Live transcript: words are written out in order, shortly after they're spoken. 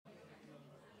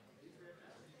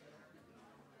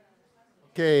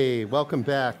Okay, welcome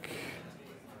back.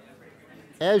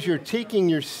 As you're taking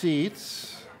your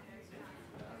seats,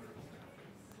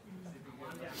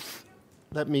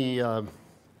 let me have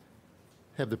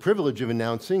the privilege of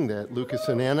announcing that Lucas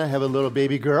and Anna have a little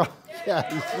baby girl. Yeah.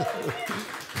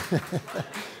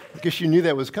 I guess you knew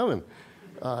that was coming.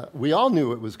 We all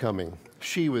knew it was coming.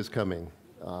 She was coming.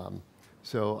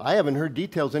 So I haven't heard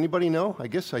details. Anybody know? I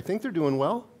think they're doing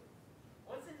well.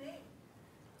 What's the name?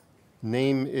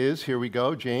 Name is, here we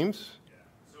go, James. Yeah,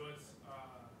 so it's,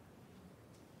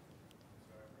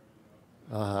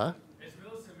 Uh-huh. It's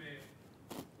Millicent May.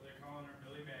 They're calling her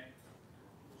Millie May.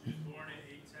 She was born at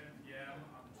 8:10 p.m.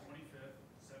 on the 25th,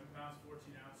 7 pounds,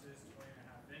 14 ounces,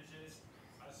 20.5 inches.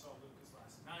 I saw Lucas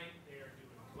last night. They are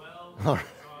doing well. All right.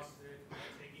 Exhausted.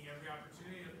 They're taking every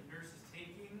opportunity that the nurse is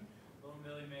taking, little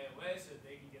Millie May away so that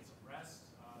they can get some rest.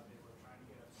 They were trying to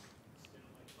get us still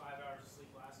like 5 hours of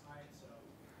sleep last night, so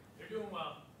they're doing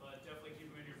well, but definitely keep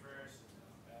them in your prayers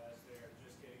as they're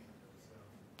just getting them. So.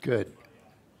 Good.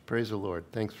 Praise the Lord.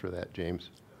 Thanks for that, James.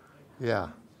 Yeah.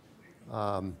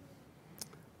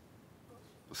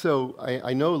 So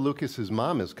I know Lucas's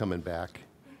mom is coming back.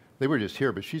 They were just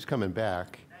here, but she's coming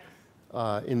back.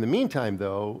 In the meantime,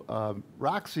 though,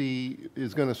 Roxy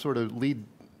is going to sort of lead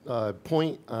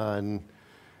point on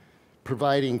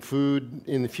providing food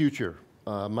in the future.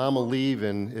 Mom will leave,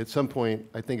 and at some point,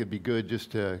 I think it'd be good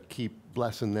just to keep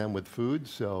blessing them with food.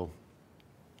 So,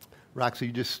 Roxy,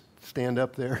 you just stand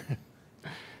up there.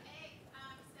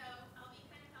 So I'll be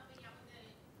kind of helping out with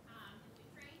the food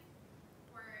tray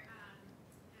for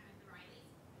the Rileys.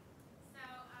 So,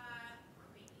 or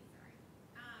Bailey, sorry.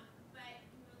 But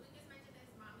Lucas mentioned that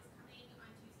his mom is coming on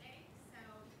Tuesday, so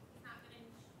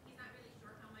he's not really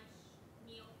sure how much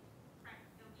meal prep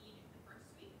he'll need the first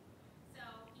week. So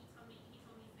he told me he's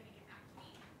going to get back to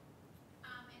me.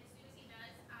 And as soon as he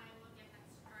does, I will get that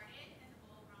started and the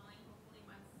ball rolling. Hopefully,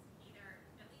 once either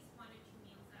at least 1 or 2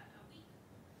 meals a week.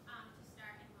 To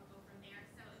start, and we'll go from there.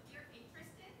 So if you're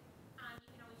interested,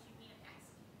 you can always shoot me a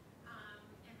text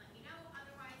and let me know.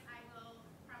 Otherwise, I will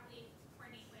probably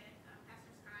coordinate with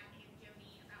Pastor Scott and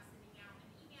Jody about sending out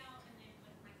an email, and then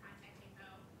with my contact info,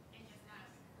 and just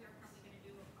we're probably going to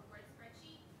do a word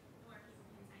spreadsheet where people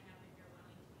can sign up if you're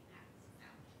willing to do that. So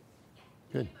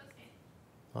yeah, Good. keep me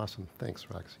posted. Awesome. Thanks,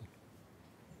 Roxy.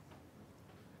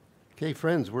 Okay,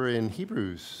 friends, we're in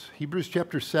Hebrews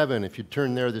chapter 7, if you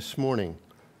turn there this morning.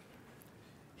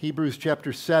 Hebrews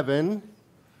chapter 7,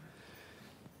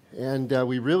 and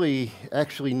we really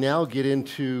actually now get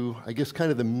into, I guess,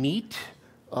 kind of the meat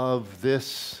of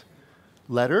this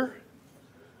letter.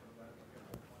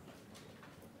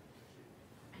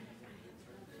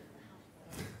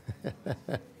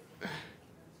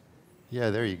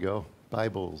 Yeah, there you go.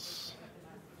 Bibles.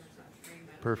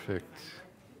 Perfect.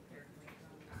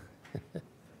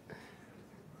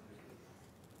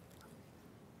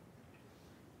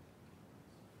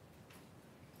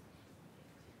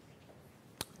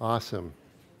 Awesome.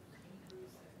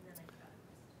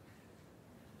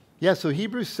 Yeah, so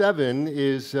Hebrews 7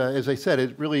 is, as I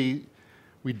said, we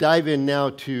dive in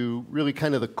now to really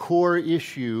kind of the core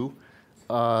issue,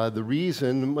 the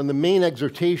reason, and the main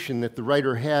exhortation that the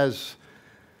writer has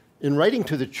in writing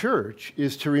to the church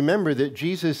is to remember that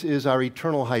Jesus is our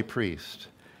eternal high priest.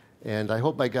 And I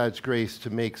hope by God's grace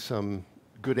to make some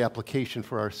good application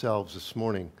for ourselves this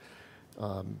morning.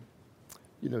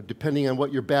 Depending on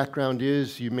what your background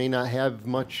is, you may not have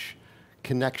much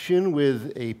connection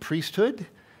with a priesthood.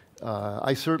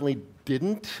 I certainly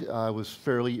didn't. I was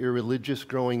fairly irreligious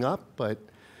growing up, but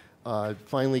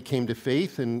finally came to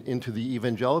faith and into the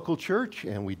evangelical church,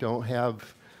 and we don't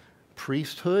have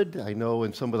priesthood. I know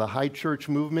in some of the high church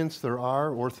movements there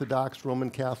are Orthodox, Roman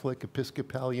Catholic,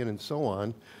 Episcopalian, and so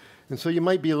on. And so you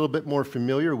might be a little bit more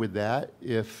familiar with that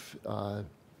if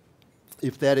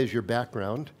that is your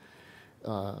background.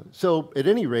 So at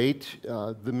any rate,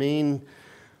 the main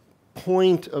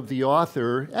point of the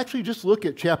author, actually just look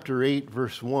at chapter 8,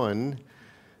 verse 1.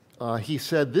 He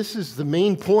said, this is the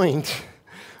main point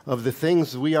of the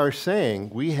things we are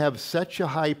saying. We have such a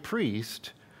high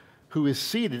priest who is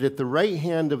seated at the right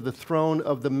hand of the throne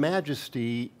of the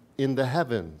majesty in the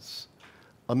heavens,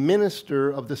 a minister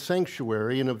of the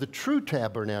sanctuary and of the true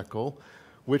tabernacle,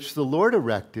 which the Lord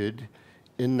erected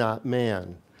and not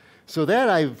man. So that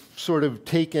I've sort of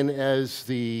taken as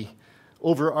the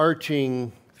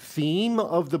overarching theme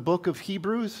of the book of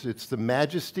Hebrews. It's the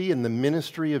majesty and the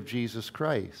ministry of Jesus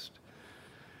Christ.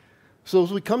 So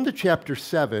as we come to chapter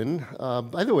 7,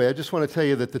 by the way, I just want to tell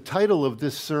you that the title of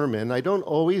this sermon, I don't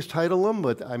always title them,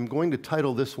 but I'm going to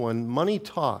title this one, Money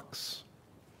Talks.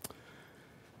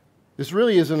 This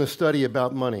really isn't a study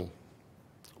about money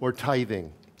or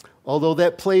tithing. Although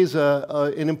that plays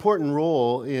an important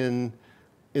role in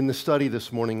the study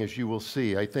this morning, as you will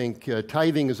see. I think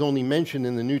tithing is only mentioned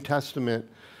in the New Testament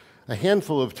a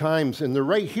handful of times, and they're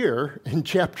right here in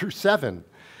chapter 7.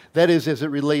 That is, as it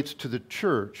relates to the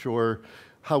church or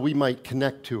how we might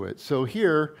connect to it. So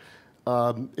here,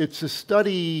 it's a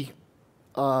study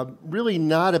really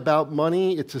not about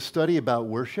money. It's a study about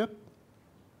worship.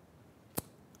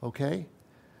 Okay?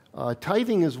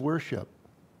 Tithing is worship.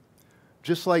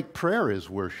 Just like prayer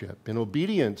is worship, and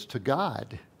obedience to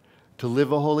God, to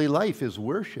live a holy life is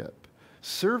worship.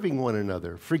 Serving one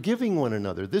another, forgiving one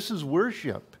another, this is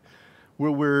worship,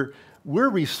 where we're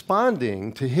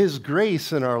responding to His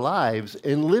grace in our lives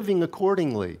and living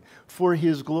accordingly for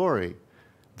His glory.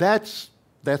 That's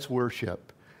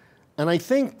worship. And I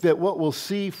think that what we'll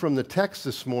see from the text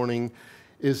this morning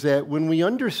is that when we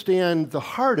understand the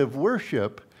heart of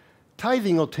worship,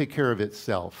 tithing will take care of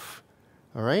itself.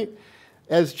 All right?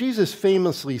 As Jesus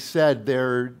famously said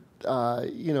there,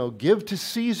 give to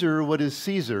Caesar what is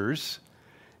Caesar's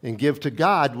and give to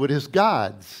God what is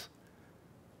God's.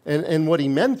 And what he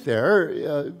meant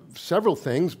there, several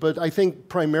things, but I think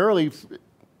primarily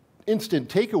instant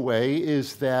takeaway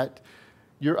is that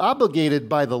you're obligated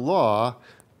by the law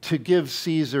to give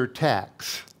Caesar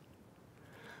tax.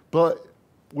 But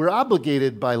we're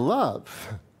obligated by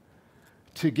love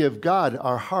to give God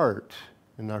our heart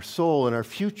and our soul and our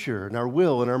future and our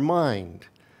will and our mind.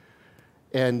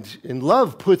 And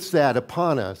love puts that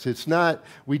upon us. It's not,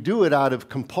 we do it out of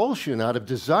compulsion, out of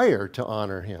desire to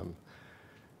honor Him,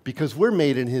 because we're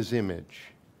made in His image.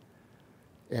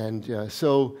 And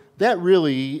so that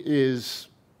really is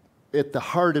at the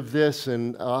heart of this,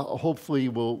 and hopefully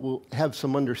we'll have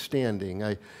some understanding.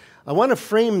 I want to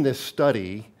frame this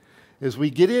study as we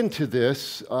get into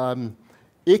this.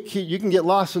 You can get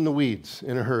lost in the weeds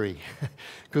in a hurry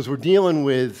because we're dealing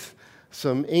with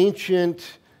some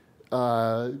ancient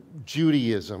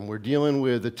Judaism. We're dealing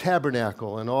with the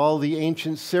tabernacle and all the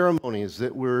ancient ceremonies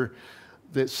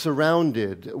that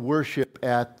surrounded worship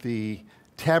at the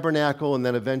tabernacle and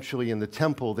then eventually in the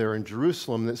temple there in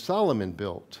Jerusalem that Solomon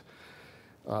built.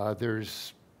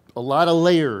 There's a lot of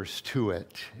layers to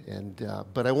it,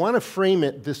 but I want to frame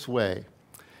it this way: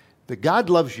 that God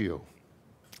loves you,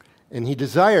 and He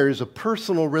desires a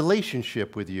personal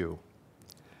relationship with you.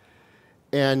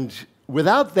 And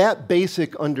without that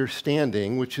basic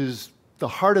understanding, which is the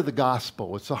heart of the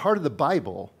gospel, it's the heart of the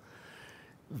Bible,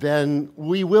 then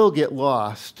we will get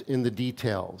lost in the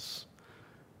details.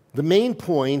 The main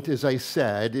point, as I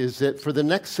said, is that for the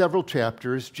next several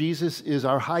chapters, Jesus is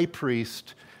our high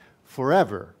priest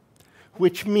forever,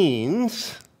 which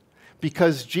means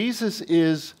because Jesus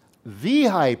is the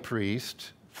high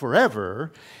priest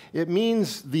forever, it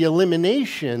means the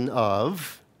elimination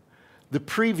of the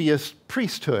previous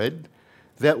priesthood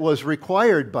that was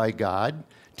required by God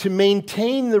to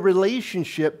maintain the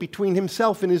relationship between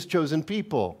Himself and His chosen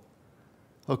people.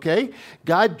 Okay?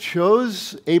 God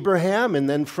chose Abraham, and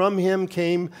then from him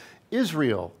came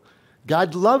Israel.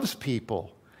 God loves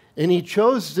people, and He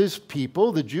chose this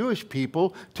people, the Jewish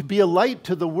people, to be a light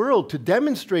to the world, to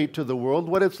demonstrate to the world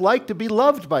what it's like to be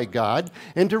loved by God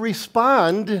and to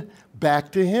respond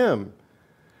back to Him.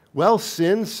 Well,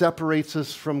 sin separates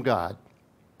us from God.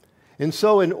 And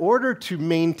so in order to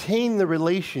maintain the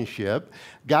relationship,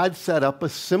 God set up a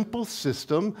simple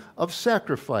system of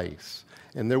sacrifice.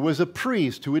 And there was a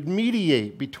priest who would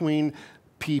mediate between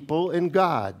people and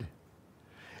God.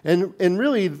 And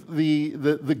really,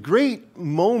 the great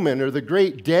moment or the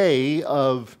great day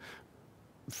of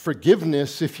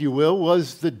forgiveness, if you will,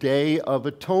 was the Day of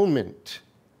Atonement.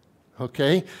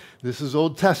 Okay? This is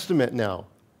Old Testament now.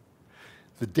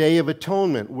 The Day of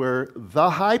Atonement, where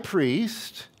the high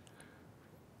priest,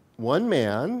 one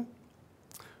man,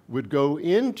 would go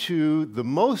into the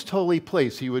most holy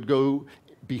place. He would go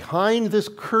behind this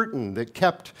curtain that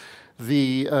kept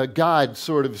the God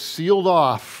sort of sealed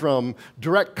off from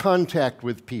direct contact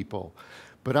with people.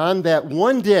 But on that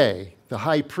one day, the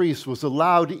high priest was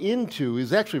allowed into,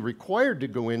 is actually required to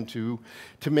go into,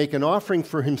 to make an offering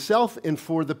for himself and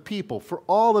for the people, for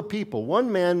all the people. One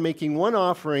man making one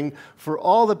offering for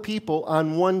all the people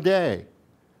on one day.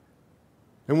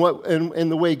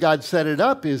 And the way God set it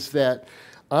up is that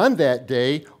on that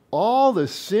day, all the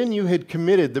sin you had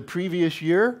committed the previous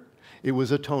year, it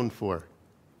was atoned for.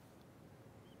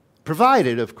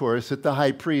 Provided, of course, that the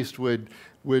high priest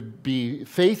would be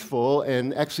faithful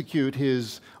and execute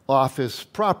his office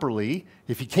properly.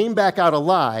 If he came back out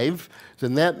alive,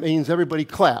 then that means everybody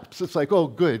claps. It's like, oh,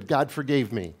 good, God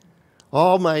forgave me.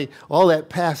 All that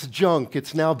past junk,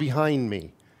 it's now behind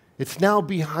me. It's now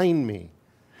behind me.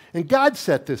 And God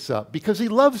set this up because he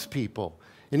loves people.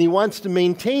 And he wants to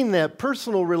maintain that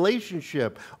personal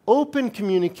relationship, open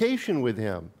communication with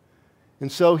him. And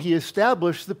so he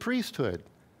established the priesthood.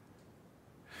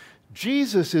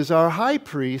 Jesus is our high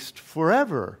priest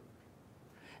forever.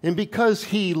 And because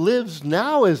he lives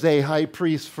now as a high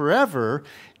priest forever,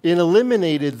 it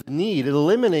eliminates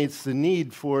the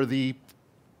need for the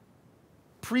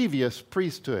previous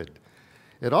priesthood.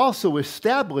 It also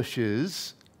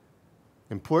establishes,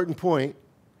 important point,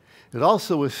 it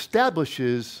also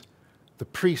establishes the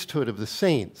priesthood of the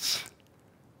saints.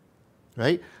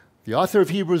 Right? The author of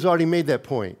Hebrews already made that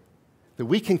point, that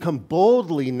we can come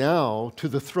boldly now to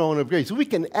the throne of grace. We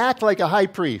can act like a high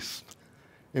priest,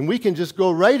 and we can just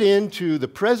go right into the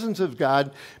presence of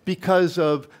God because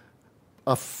of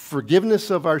a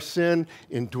forgiveness of our sin,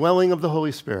 indwelling of the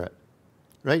Holy Spirit.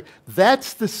 Right?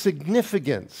 That's the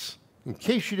significance. In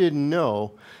case you didn't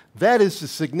know, that is the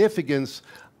significance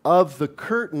of the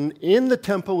curtain in the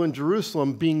temple in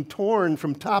Jerusalem being torn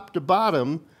from top to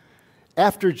bottom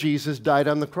after Jesus died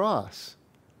on the cross.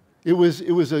 It was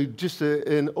just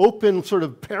an open sort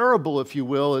of parable, if you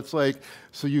will. It's like,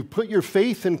 so you put your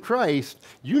faith in Christ,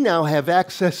 you now have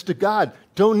access to God.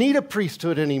 Don't need a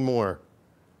priesthood anymore.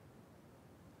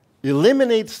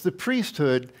 Eliminates the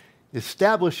priesthood,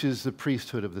 establishes the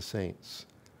priesthood of the saints.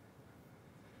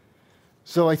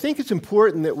 So I think it's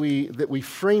important that we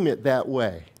frame it that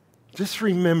way. Just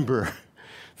remember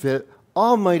that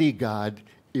Almighty God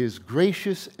is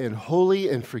gracious and holy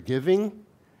and forgiving,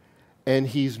 and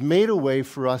he's made a way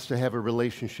for us to have a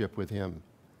relationship with him.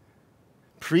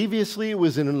 Previously, it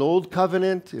was in an old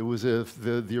covenant. It was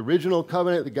the original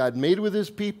covenant that God made with his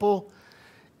people,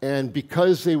 and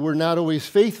because they were not always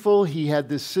faithful, he had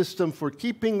this system for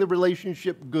keeping the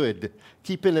relationship good,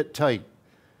 keeping it tight.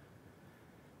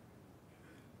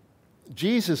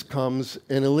 Jesus comes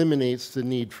and eliminates the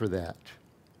need for that.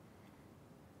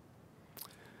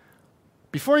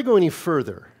 Before I go any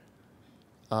further,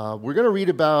 we're going to read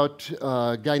about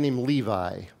a guy named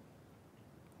Levi.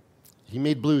 He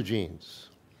made blue jeans.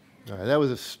 All right, that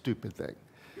was a stupid thing.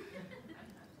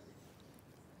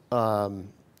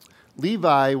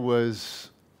 Levi was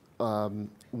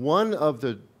one of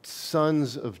the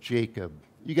sons of Jacob.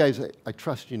 You guys, I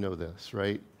trust you know this,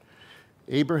 right?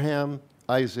 Abraham,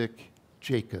 Isaac,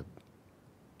 Jacob.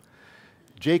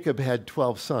 Jacob had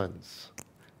 12 sons,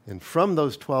 and from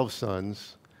those 12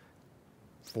 sons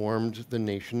formed the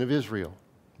nation of Israel,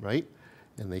 right?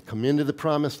 And they come into the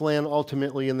promised land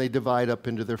ultimately, and they divide up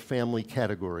into their family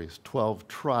categories, 12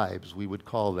 tribes, we would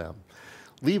call them.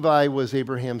 Levi was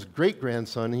Abraham's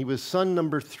great-grandson. He was son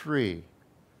number 3.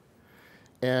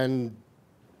 And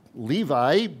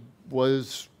Levi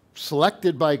was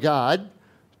selected by God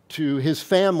to his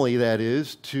family, that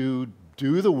is, to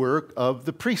do the work of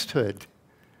the priesthood.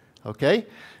 Okay?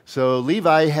 So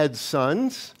Levi had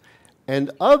sons, and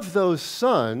of those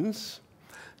sons,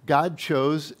 God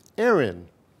chose Aaron.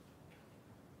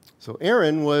 So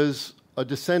Aaron was a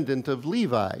descendant of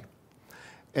Levi.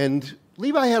 And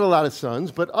Levi had a lot of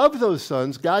sons, but of those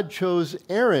sons, God chose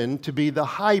Aaron to be the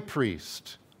high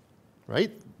priest,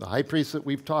 right? The high priest that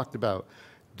we've talked about,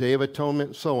 Day of Atonement,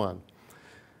 and so on.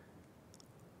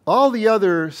 All the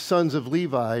other sons of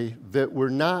Levi that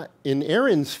were not in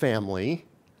Aaron's family,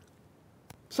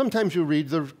 sometimes you'll read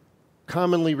they're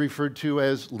commonly referred to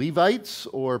as Levites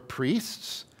or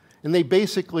priests, and they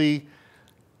basically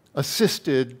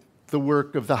assisted the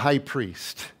work of the high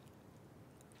priest.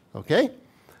 Okay?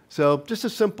 So just a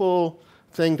simple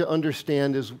thing to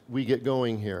understand as we get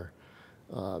going here,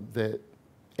 that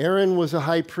Aaron was a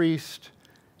high priest,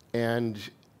 and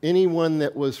anyone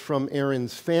that was from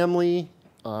Aaron's family,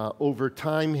 over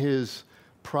time his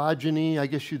progeny, I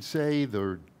guess you'd say,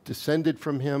 they're descended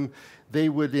from him, they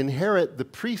would inherit the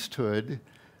priesthood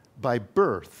by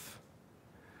birth.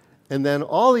 And then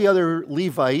all the other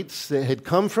Levites that had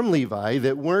come from Levi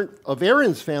that weren't of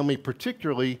Aaron's family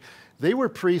particularly, they were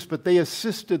priests, but they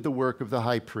assisted the work of the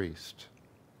high priest.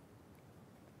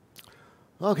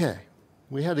 Okay,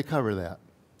 we had to cover that.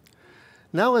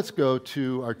 Now let's go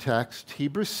to our text,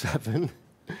 Hebrews 7.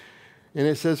 And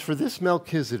it says, for this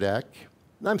Melchizedek,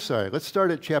 let's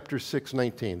start at chapter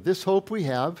 6:19. This hope we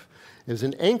have is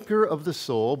an anchor of the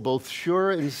soul, both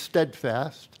sure and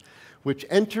steadfast, which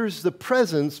enters the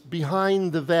presence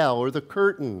behind the veil or the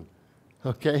curtain.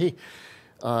 Okay?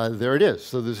 There it is.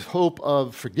 So this hope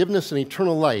of forgiveness and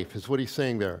eternal life is what he's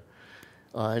saying there.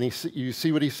 And you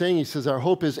see what he's saying? He says our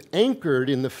hope is anchored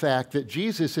in the fact that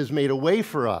Jesus has made a way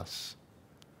for us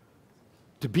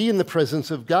to be in the presence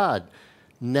of God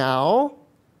now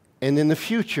and in the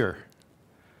future.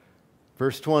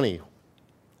 Verse 20.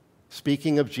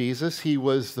 speaking of Jesus, he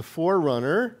was the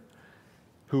forerunner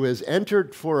who has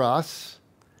entered for us,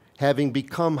 having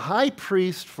become high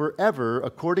priest forever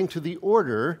according to the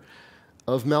order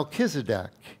of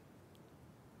Melchizedek.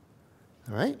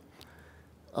 All right?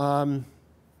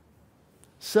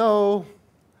 So,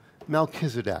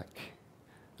 Melchizedek,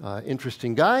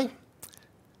 interesting guy.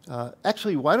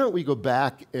 Actually, why don't we go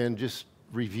back and just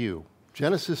review?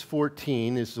 Genesis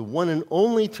 14 is the one and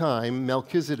only time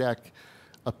Melchizedek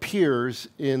appears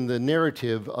in the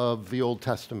narrative of the Old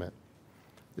Testament.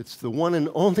 It's the one and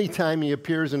only time he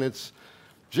appears, and it's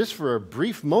just for a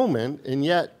brief moment, and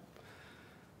yet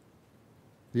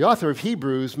the author of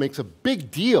Hebrews makes a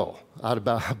big deal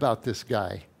about this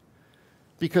guy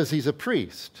because he's a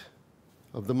priest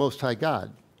of the Most High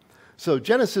God. So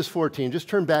Genesis 14, just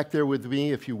turn back there with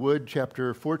me, if you would,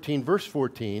 chapter 14, verse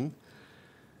 14.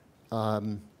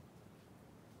 So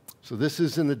this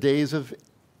is in the days of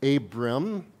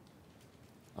Abram.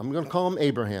 I'm going to call him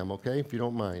Abraham, okay, if you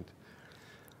don't mind.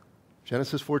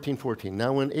 Genesis 14:14.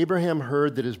 Now when Abraham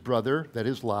heard that his brother, that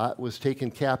is Lot, was taken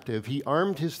captive, he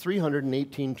armed his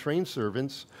 318 trained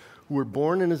servants who were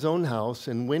born in his own house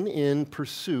and went in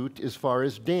pursuit as far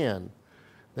as Dan.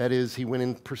 That is, he went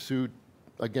in pursuit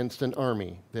against an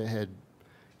army that had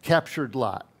captured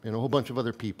Lot and a whole bunch of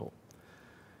other people.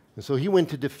 And so he went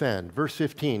to defend. Verse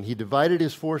 15, he divided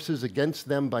his forces against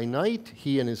them by night.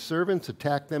 He and his servants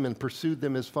attacked them and pursued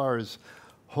them as far as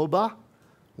Hobah,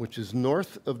 which is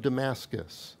north of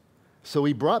Damascus. So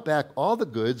he brought back all the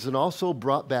goods and also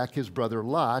brought back his brother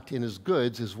Lot and his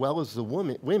goods, as well as the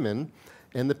women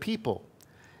and the people.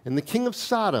 And the king of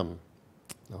Sodom,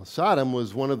 now Sodom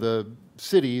was one of the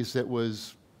cities that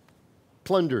was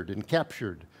plundered and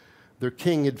captured. Their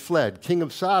king had fled. King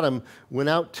of Sodom went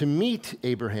out to meet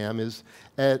Abraham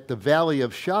at the valley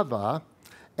of Shavah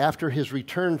after his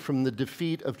return from the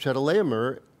defeat of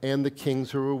Chedorlaomer and the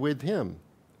kings who were with him.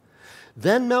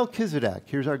 Then Melchizedek,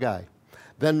 here's our guy.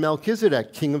 Then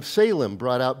Melchizedek, king of Salem,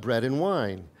 brought out bread and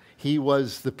wine. He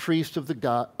was the priest of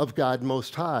God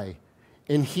Most High.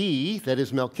 And he, that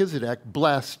is Melchizedek,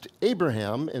 blessed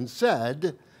Abraham and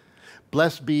said,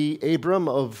 Blessed be Abram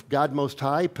of God Most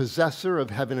High, possessor of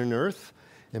heaven and earth,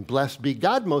 and blessed be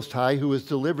God Most High, who has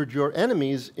delivered your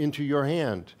enemies into your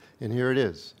hand. And here it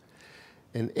is.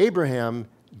 And Abraham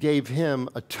gave him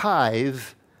a tithe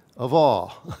of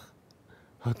all.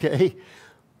 Okay?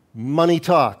 Money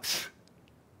talks.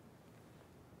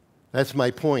 That's my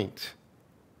point.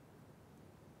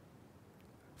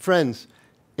 Friends,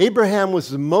 Abraham was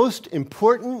the most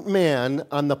important man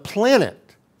on the planet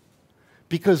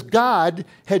because God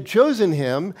had chosen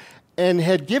him and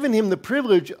had given him the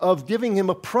privilege of giving him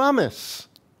a promise.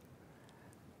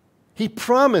 He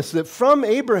promised that from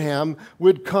Abraham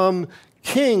would come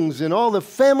kings and all the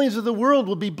families of the world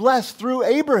would be blessed through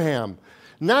Abraham.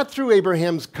 Not through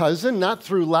Abraham's cousin, not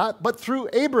through Lot, but through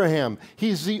Abraham.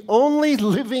 He's the only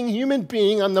living human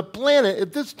being on the planet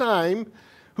at this time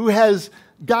who has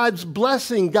God's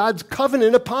blessing, God's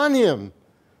covenant upon him.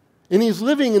 And he's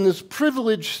living in this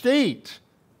privileged state,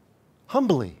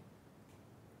 humbly.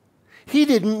 He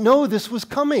didn't know this was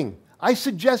coming. I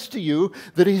suggest to you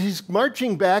that he's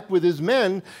marching back with his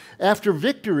men after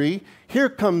victory. Here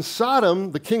comes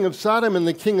Sodom, the king of Sodom and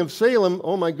the king of Salem.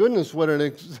 Oh my goodness, what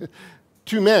an...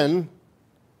 Two men,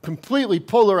 completely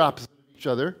polar opposite of each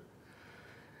other.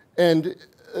 And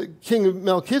King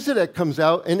Melchizedek comes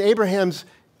out, and Abraham's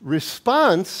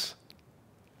response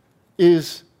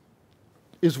is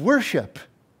worship.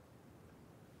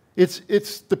 It's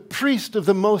the priest of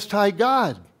the Most High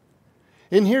God.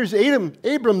 And here's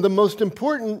Abram, the most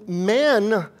important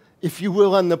man, if you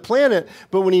will, on the planet.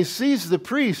 But when he sees the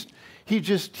priest, he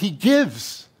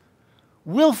gives.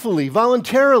 Willfully,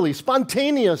 voluntarily,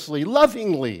 spontaneously,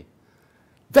 lovingly.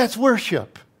 That's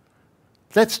worship.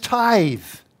 That's tithe.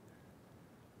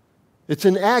 It's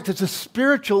an act, it's a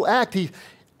spiritual act.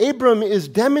 Abram is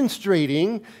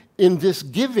demonstrating in this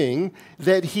giving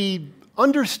that he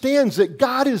understands that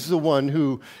God is the one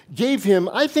who gave him,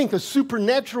 I think, a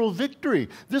supernatural victory.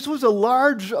 This was a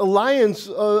large alliance,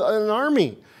 an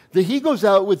army, that he goes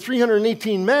out with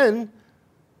 318 men,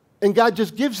 and God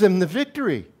just gives them the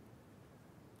victory.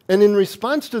 And in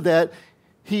response to that,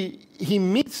 he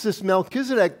meets this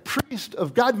Melchizedek, priest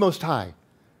of God Most High.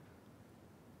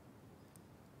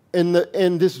 And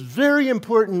this very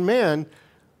important man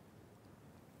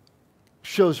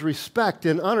shows respect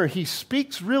and honor. He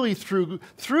speaks really through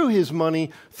his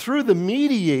money, through the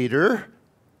mediator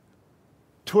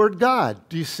toward God.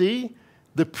 Do you see?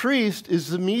 The priest is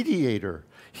the mediator.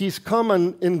 He's come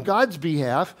in God's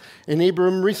behalf, and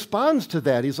Abram responds to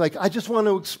that. He's like, I just want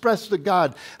to express to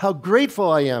God how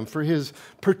grateful I am for his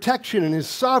protection and his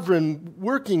sovereignly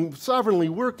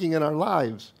working in our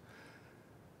lives.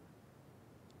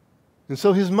 And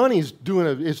so his money's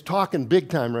is talking big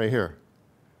time right here.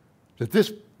 That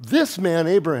this man,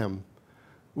 Abraham,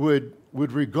 would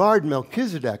regard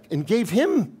Melchizedek and gave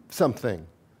him something.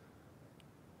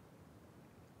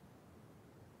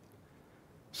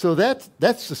 So that's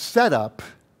the setup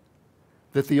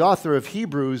that the author of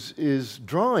Hebrews is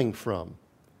drawing from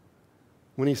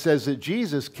when he says that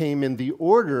Jesus came in the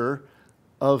order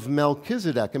of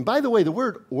Melchizedek. And by the way, the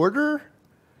word order,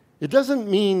 it doesn't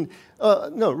mean,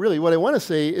 no, really, what I want to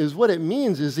say is what it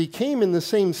means is he came in the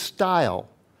same style.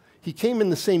 He came in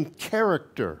the same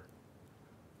character.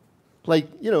 Like,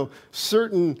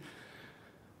 certain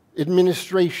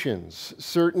administrations,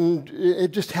 it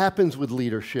just happens with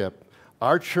leadership.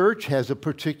 Our church has a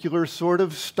particular sort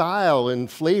of style and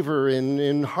flavor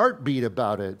and heartbeat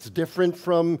about it. It's different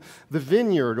from the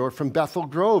Vineyard or from Bethel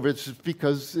Grove. It's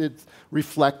because it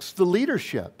reflects the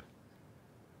leadership.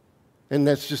 And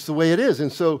that's just the way it is.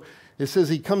 And so it says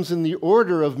he comes in the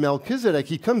order of Melchizedek.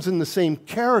 He comes in the same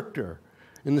character,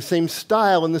 in the same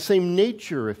style, in the same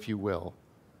nature, if you will.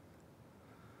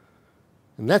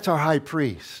 And that's our high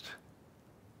priest.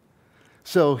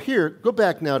 So here, go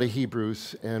back now to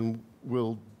Hebrews, and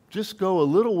we'll just go a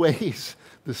little ways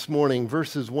this morning,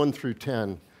 verses 1 through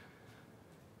 10.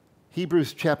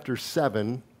 Hebrews chapter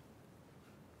 7.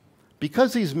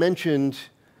 Because he's mentioned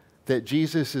that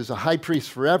Jesus is a high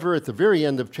priest forever at the very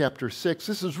end of chapter 6,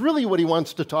 this is really what he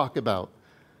wants to talk about.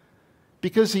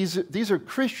 Because these are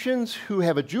Christians who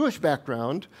have a Jewish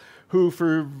background, who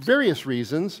for various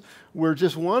reasons were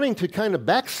just wanting to kind of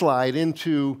backslide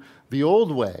into the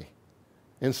old way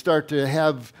and start to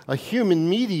have a human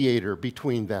mediator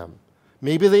between them.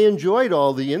 Maybe they enjoyed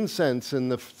all the incense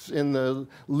and the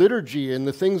liturgy and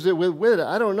the things that went with it.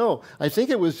 I don't know. I think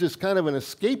it was just kind of an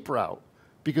escape route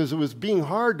because it was being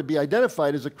hard to be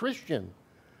identified as a Christian.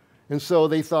 And so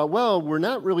they thought, well, we're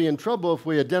not really in trouble if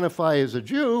we identify as a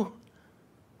Jew,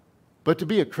 but to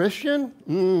be a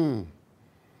Christian?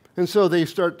 And so they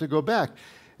start to go back.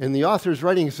 And the author's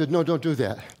writing, he said, no, don't do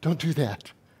that. Don't do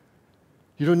that.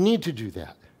 You don't need to do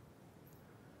that.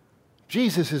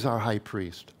 Jesus is our high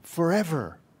priest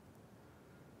forever.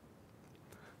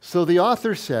 So the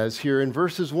author says here in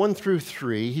verses 1 through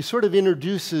 3, he sort of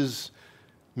introduces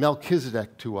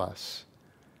Melchizedek to us.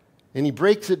 And he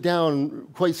breaks it down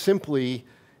quite simply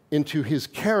into his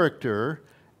character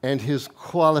and his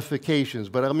qualifications.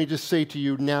 But let me just say to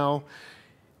you now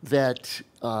that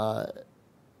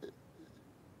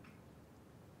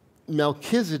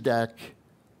Melchizedek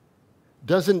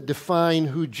doesn't define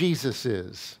who Jesus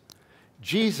is.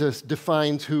 Jesus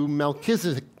defines who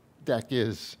Melchizedek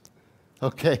is.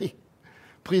 Okay?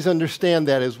 Please understand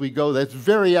that as we go. That's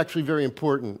actually very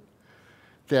important.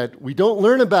 That we don't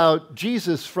learn about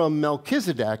Jesus from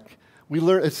Melchizedek.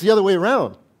 It's the other way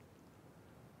around.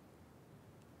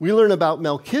 We learn about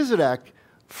Melchizedek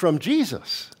from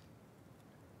Jesus.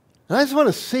 And I just want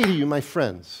to say to you, my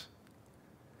friends,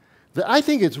 that I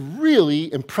think it's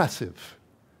really impressive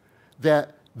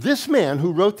that this man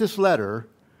who wrote this letter,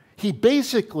 he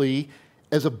basically,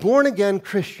 as a born-again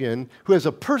Christian who has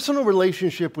a personal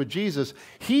relationship with Jesus,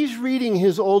 he's reading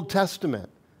his Old Testament.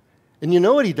 And you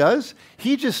know what he does?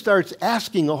 He just starts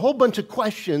asking a whole bunch of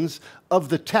questions of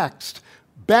the text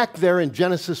back there in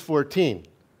Genesis 14.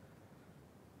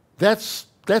 That's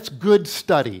good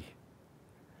study.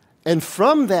 And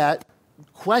from that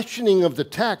questioning of the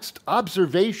text,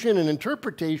 observation and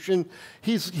interpretation,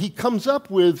 he comes up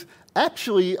with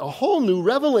actually a whole new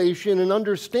revelation and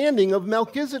understanding of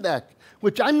Melchizedek,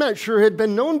 which I'm not sure had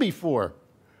been known before.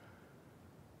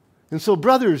 And so,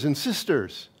 brothers and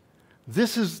sisters,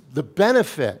 this is the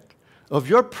benefit of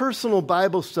your personal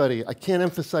Bible study. I can't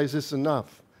emphasize this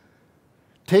enough.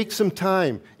 Take some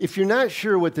time. If you're not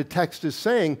sure what the text is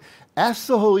saying, ask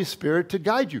the Holy Spirit to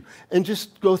guide you and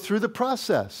just go through the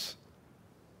process.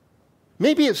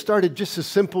 Maybe it started just as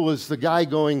simple as the guy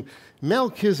going,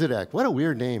 Melchizedek, what a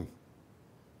weird name.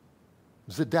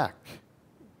 Zedek.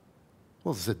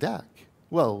 Well, Zedek.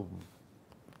 Well,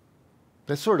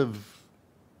 that sort of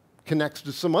connects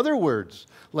to some other words,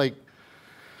 like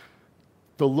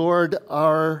the Lord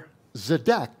our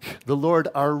Zedek, the Lord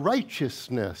our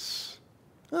righteousness.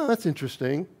 Oh, that's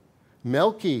interesting.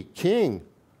 Melchi, king.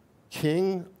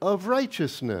 King of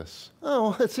righteousness.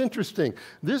 Oh, that's interesting.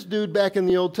 This dude back in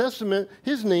the Old Testament,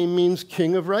 his name means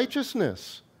king of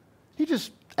righteousness. He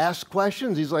just asked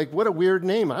questions. He's like, what a weird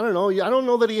name. I don't know. I don't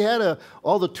know that he had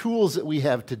all the tools that we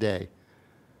have today.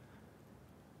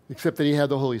 except that he had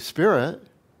the Holy Spirit.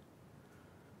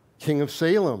 King of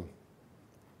Salem.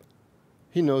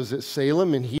 He knows that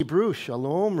Salem in Hebrew,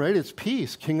 shalom, right? It's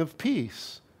peace, king of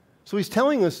peace. So he's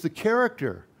telling us the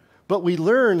character. But we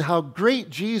learn how great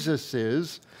Jesus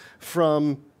is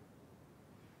from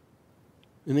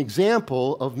an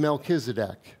example of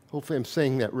Melchizedek. Hopefully I'm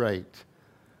saying that right.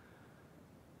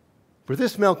 For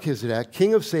this Melchizedek,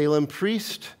 king of Salem,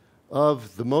 priest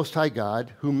of the Most High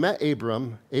God, who met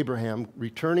Abraham,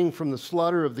 returning from the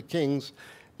slaughter of the kings,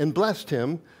 and blessed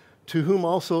him, to whom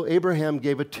also Abraham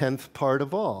gave a tenth part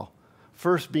of all.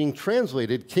 First being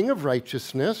translated King of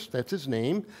Righteousness, that's his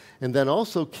name, and then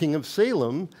also King of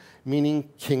Salem, meaning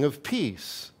King of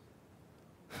Peace.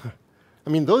 I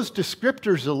mean, those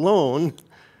descriptors alone,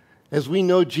 as we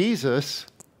know Jesus,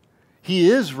 he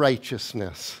is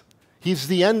righteousness. He's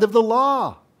the end of the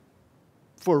law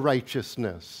for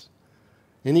righteousness.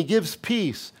 And he gives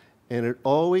peace, and it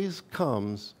always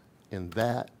comes in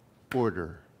that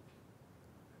order.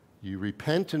 You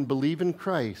repent and believe in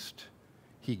Christ,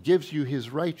 he gives you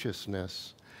his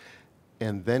righteousness,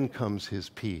 and then comes his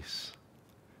peace.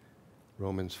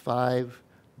 Romans 5,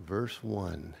 verse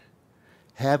 1.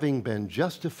 Having been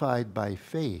justified by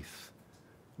faith,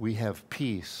 we have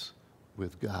peace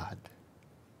with God.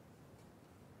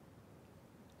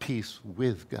 Peace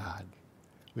with God,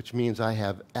 which means I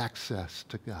have access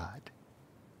to God.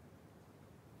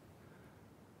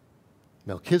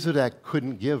 Melchizedek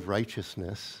couldn't give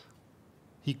righteousness.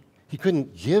 He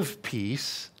couldn't give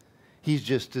peace. He's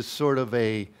just a sort of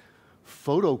a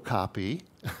photocopy,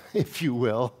 if you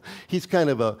will. He's kind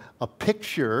of a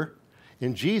picture,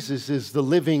 and Jesus is the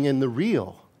living and the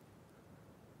real.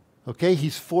 Okay?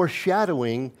 He's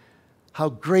foreshadowing how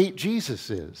great Jesus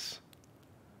is.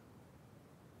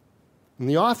 And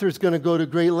the author is going to go to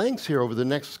great lengths here over the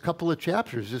next couple of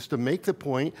chapters just to make the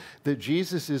point that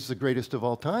Jesus is the greatest of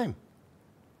all time.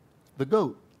 The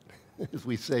GOAT, as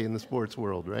we say in the sports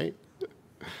world, right?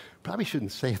 Probably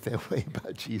shouldn't say it that way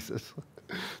about Jesus.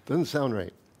 Doesn't sound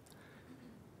right.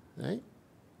 Right?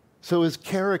 So his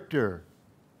character.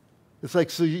 It's like,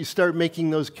 so you start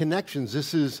making those connections.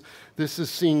 This is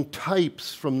seeing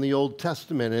types from the Old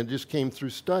Testament, and it just came through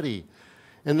study.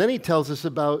 And then he tells us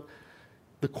about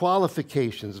the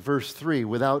qualifications, verse 3,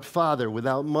 without father,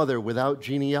 without mother, without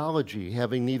genealogy,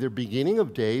 having neither beginning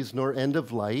of days nor end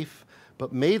of life,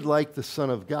 but made like the Son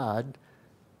of God,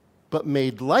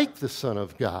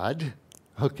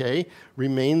 okay,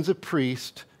 remains a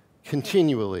priest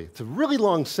continually. It's a really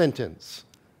long sentence.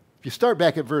 If you start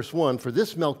back at verse 1, for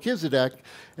this Melchizedek,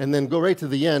 and then go right to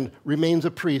the end, remains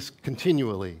a priest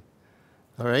continually.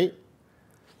 All right?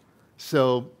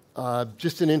 So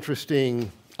just an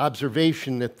interesting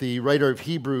observation that the writer of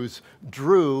Hebrews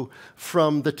drew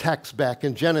from the text back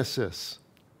in Genesis,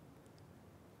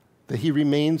 that he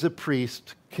remains a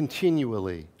priest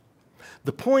continually.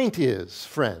 The point is,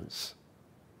 friends,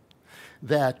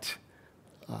 that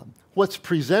what's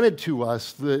presented to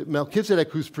us, the Melchizedek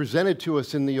who's presented to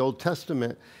us in the Old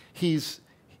Testament, he's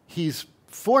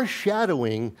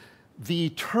foreshadowing the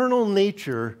eternal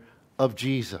nature of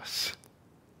Jesus.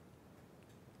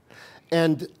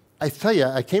 And I tell you,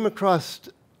 I came across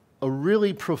a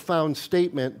really profound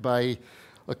statement by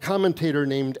a commentator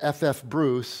named F.F.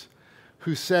 Bruce,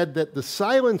 who said that the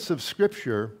silence of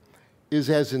Scripture is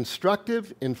as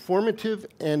instructive, informative,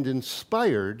 and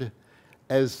inspired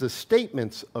as the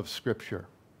statements of Scripture.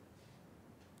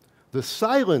 The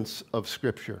silence of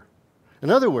Scripture. In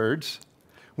other words,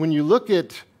 when you look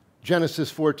at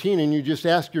Genesis 14 and you just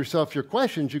ask yourself your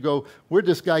questions, you go, where'd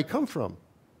this guy come from?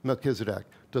 Melchizedek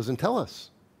doesn't tell us.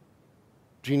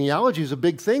 Genealogy is a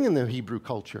big thing in the Hebrew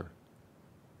culture,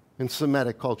 in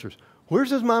Semitic cultures. Where's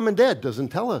his mom and dad? Doesn't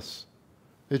tell us.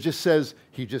 It just says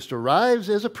he just arrives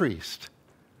as a priest.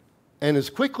 And as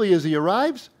quickly as he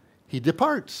arrives, he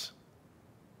departs.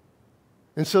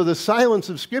 And so the silence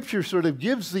of Scripture sort of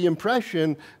gives the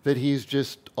impression that he's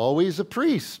just always a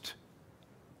priest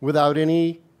without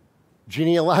any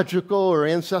genealogical or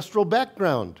ancestral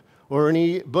background or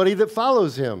anybody that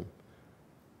follows him.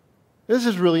 This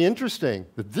is really interesting.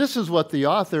 That this is what the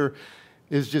author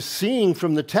is just seeing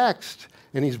from the text,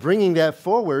 and he's bringing that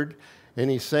forward,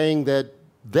 and he's saying that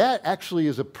that actually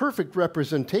is a perfect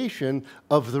representation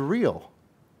of the real.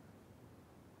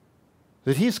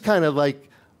 That he's kind of like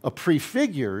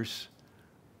prefigures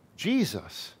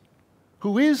Jesus,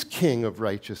 who is King of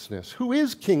righteousness, who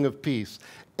is King of peace,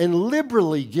 and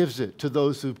liberally gives it to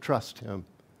those who trust him.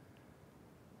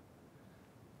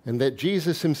 And that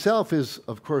Jesus himself is,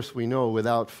 of course, we know,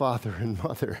 without father and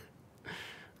mother,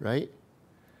 right?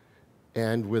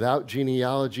 And without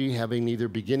genealogy, having neither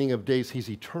beginning of days, he's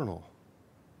eternal.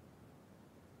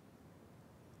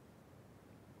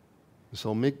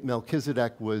 So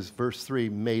Melchizedek was, verse 3,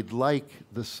 made like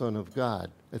the Son of God.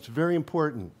 That's very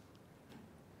important.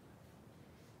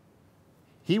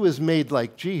 He was made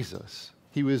like Jesus.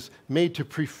 He was made to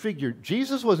prefigure.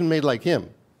 Jesus wasn't made like him.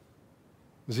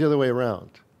 It was the other way around.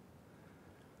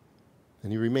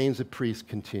 And he remains a priest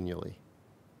continually.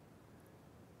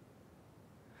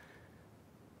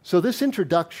 So this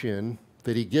introduction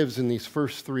that he gives in these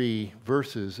first 3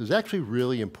 verses is actually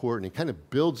really important. It kind of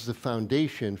builds the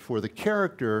foundation for the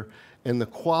character and the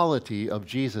quality of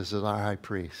Jesus as our high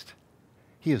priest.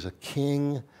 He is a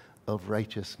king of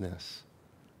righteousness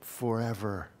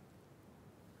forever,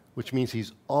 which means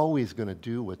he's always going to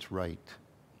do what's right.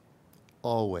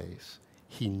 Always.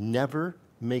 He never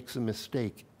makes a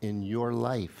mistake in your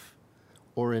life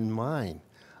or in mine.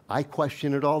 I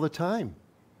question it all the time.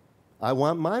 I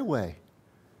want my way.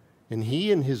 And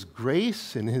he, in his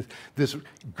grace and this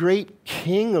great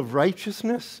king of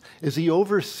righteousness, as he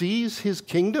oversees his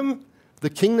kingdom, the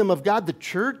kingdom of God, the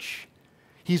church,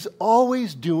 he's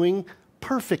always doing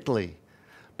perfectly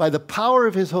by the power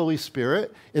of his Holy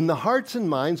Spirit in the hearts and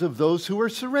minds of those who are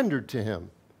surrendered to him.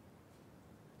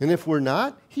 And if we're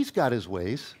not, he's got his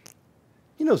ways.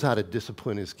 He knows how to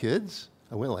discipline his kids.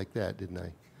 I went like that, didn't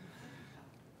I?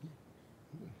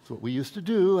 That's what we used to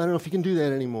do. I don't know if you can do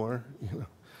that anymore.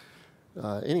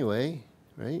 Anyway,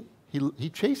 right? He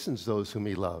chastens those whom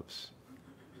he loves.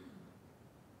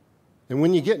 And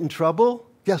when you get in trouble,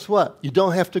 guess what? You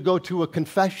don't have to go to a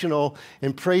confessional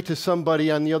and pray to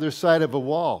somebody on the other side of a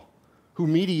wall who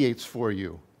mediates for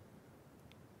you.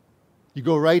 You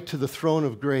go right to the throne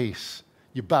of grace.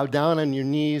 You bow down on your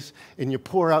knees and you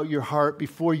pour out your heart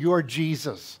before your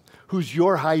Jesus, who's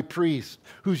your high priest,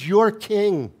 who's your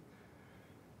king.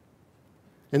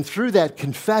 And through that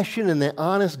confession and that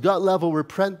honest gut-level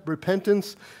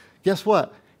repentance, guess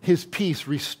what? His peace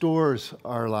restores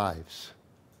our lives.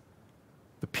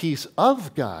 The peace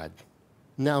of God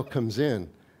now comes in.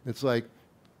 It's like,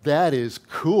 that is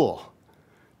cool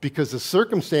because the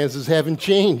circumstances haven't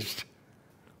changed,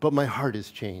 but my heart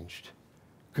has changed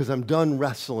because I'm done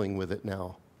wrestling with it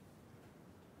now.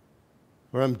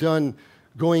 Or I'm done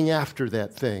going after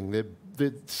that thing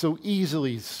that so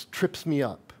easily trips me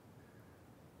up.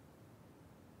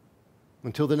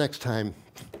 Until the next time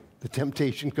the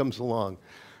temptation comes along.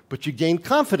 But you gain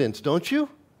confidence, don't you?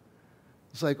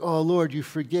 It's like, oh, Lord, you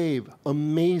forgave.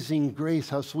 Amazing grace,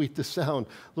 how sweet the sound.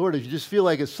 Lord, you just feel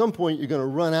like at some point you're going to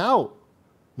run out.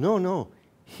 No.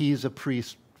 He's a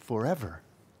priest forever.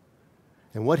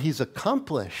 And what he's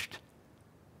accomplished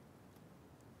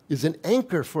is an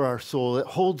anchor for our soul that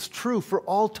holds true for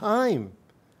all time.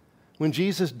 When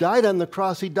Jesus died on the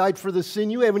cross, he died for the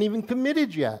sin you haven't even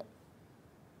committed yet.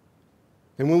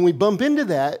 And when we bump into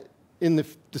that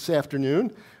this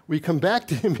afternoon, we come back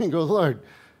to him and go, Lord,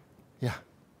 yeah,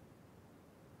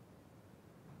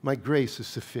 my grace is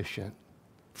sufficient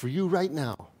for you right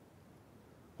now.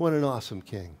 What an awesome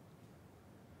king.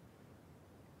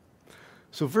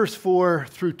 So verse 4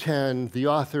 through 10, the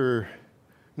author,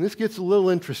 and this gets a little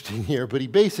interesting here, but he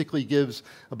basically gives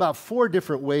about 4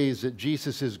 different ways that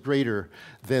Jesus is greater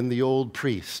than the old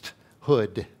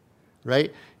priesthood,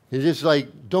 right? It's just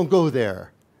like, don't go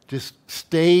there. Just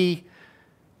stay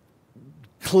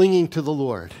clinging to the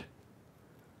Lord.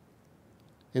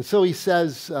 And so he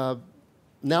says,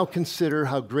 now consider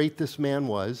how great this man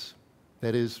was,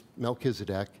 that is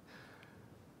Melchizedek,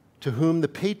 to whom the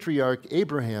patriarch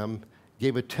Abraham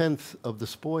gave 1/10 of the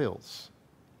spoils.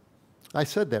 I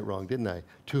said that wrong, didn't I?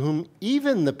 To whom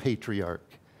even the patriarch.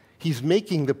 He's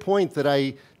making the point that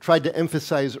I tried to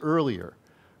emphasize earlier,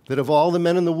 that of all the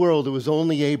men in the world, it was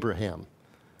only Abraham.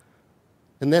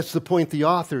 And that's the point the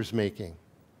author's making.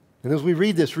 And as we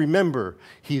read this, remember,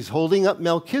 he's holding up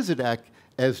Melchizedek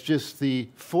as just the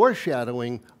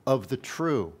foreshadowing of the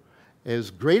true.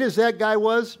 As great as that guy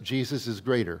was, Jesus is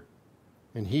greater.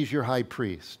 And he's your high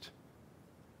priest.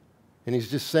 And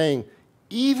he's just saying,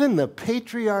 even the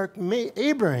patriarch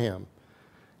Abraham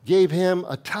gave him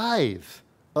a tithe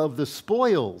of the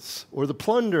spoils or the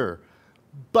plunder.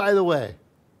 By the way,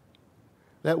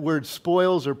 that word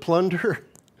spoils or plunder,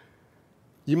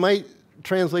 you might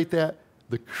translate that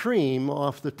the cream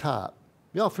off the top.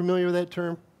 Y'all familiar with that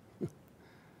term?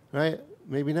 Right?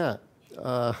 Maybe not.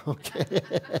 Okay.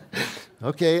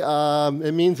 Okay.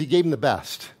 It means he gave him the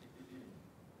best.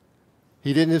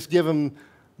 He didn't just give him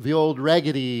the old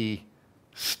raggedy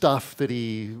stuff that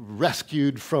he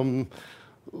rescued from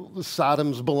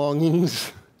Sodom's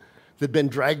belongings that had been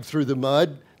dragged through the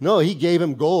mud. No, he gave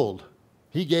him gold.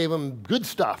 He gave him good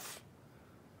stuff.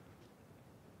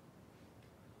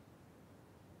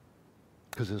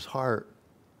 Because his heart,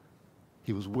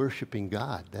 he was worshiping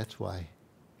God. That's why.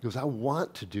 He goes, I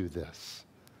want to do this.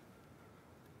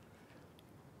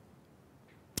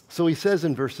 So he says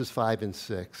in verses 5 and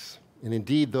 6, and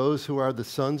indeed those who are the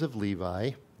sons of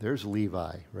Levi, there's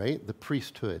Levi, right? The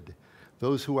priesthood.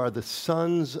 Those who are the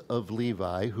sons of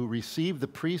Levi who receive the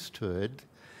priesthood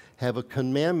have a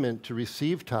commandment to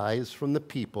receive tithes from the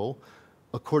people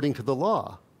according to the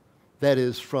law, that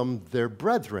is, from their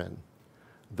brethren,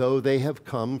 though they have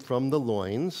come from the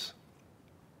loins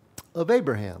of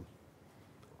Abraham.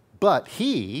 But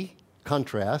he,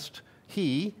 contrast,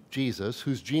 he, Jesus,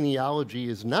 whose genealogy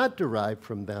is not derived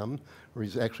from them, or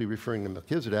he's actually referring to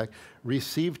Melchizedek,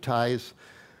 received tithes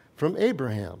from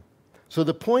Abraham. So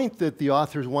the point that the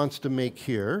author wants to make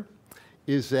here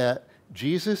is that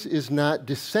Jesus is not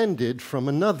descended from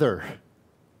another.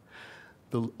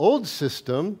 The old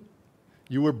system,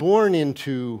 you were born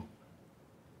into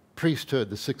priesthood.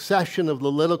 The succession of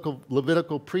the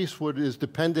Levitical priesthood is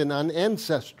dependent on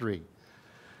ancestry.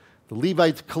 The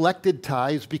Levites collected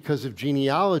tithes because of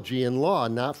genealogy and law,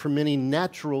 not from any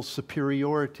natural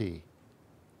superiority.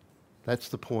 That's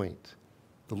the point.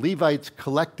 The Levites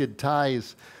collected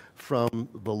tithes from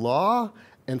the law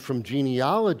and from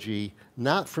genealogy,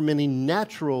 not from any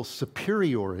natural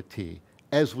superiority,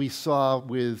 as we saw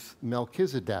with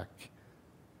Melchizedek,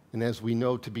 and as we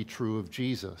know to be true of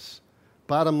Jesus.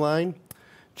 Bottom line,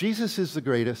 Jesus is the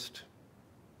greatest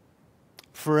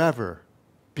forever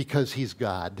because he's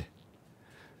God.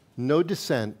 No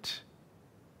descent,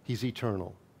 he's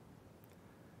eternal.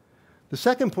 The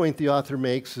second point the author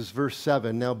makes is verse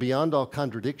 7. Now, beyond all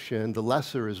contradiction, the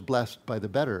lesser is blessed by the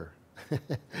better.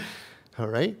 All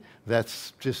right?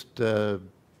 That's just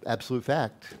absolute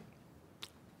fact.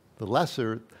 The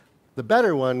lesser, the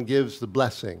better one gives the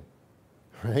blessing,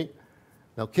 right?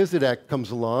 Melchizedek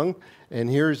comes along, and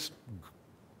here's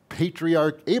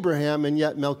patriarch Abraham, and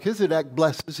yet Melchizedek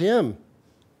blesses him.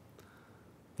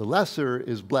 The lesser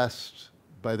is blessed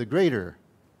by the greater.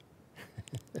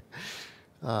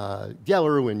 Gal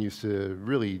Irwin used to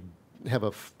really have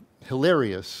a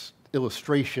hilarious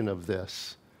illustration of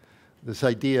this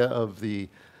idea of the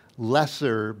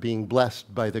lesser being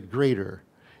blessed by the greater.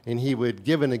 And he would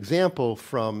give an example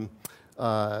from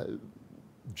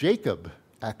Jacob,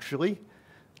 actually,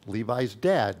 Levi's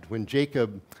dad, when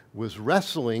Jacob was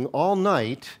wrestling all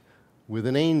night with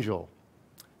an angel.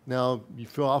 Now, you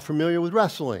feel all familiar with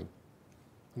wrestling,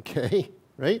 okay,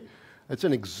 right? It's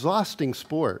an exhausting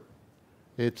sport.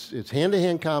 It's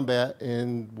hand-to-hand combat,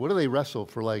 and what do they wrestle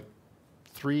for, like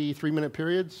three-minute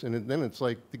periods? And then it's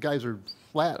like the guys are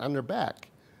flat on their back.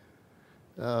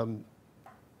 And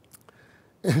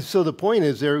so the point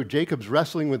is there, Jacob's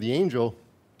wrestling with the angel,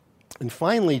 and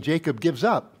finally Jacob gives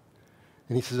up.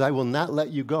 And he says, I will not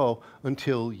let you go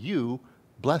until you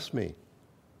bless me.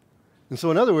 And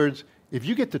so in other words, if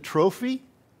you get the trophy,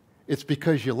 it's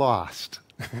because you lost.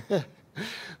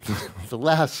 The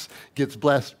less gets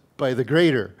blessed by the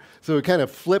greater. So it kind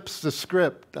of flips the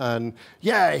script on,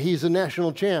 yeah, he's a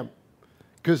national champ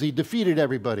because he defeated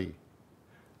everybody,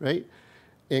 right?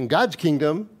 In God's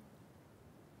kingdom,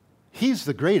 he's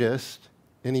the greatest,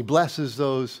 and he blesses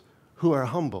those who are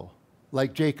humble.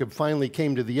 Like Jacob finally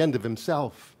came to the end of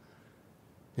himself,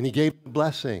 and he gave him the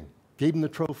blessing, gave him the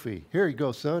trophy. Here you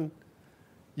go, son.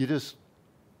 You just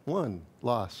won,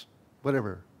 lost,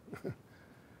 whatever.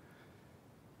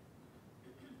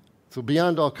 So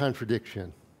beyond all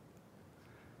contradiction,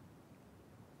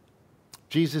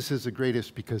 Jesus is the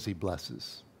greatest because he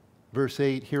blesses. Verse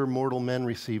 8, here mortal men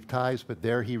receive tithes, but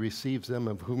there he receives them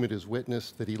of whom it is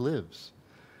witnessed that he lives.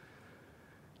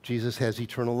 Jesus has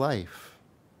eternal life.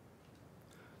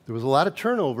 There was a lot of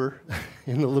turnover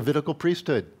in the Levitical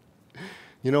priesthood.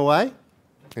 You know why?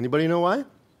 Anybody know why?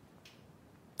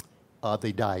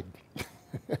 They died.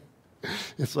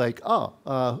 It's like,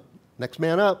 next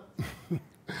man up.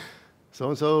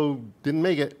 So-and-so didn't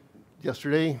make it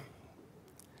yesterday.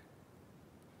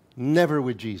 Never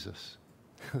with Jesus.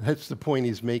 That's the point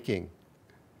he's making.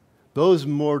 Those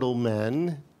mortal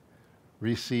men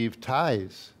receive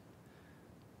tithes.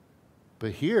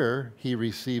 But here, he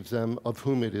receives them of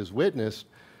whom it is witnessed.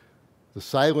 The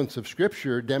silence of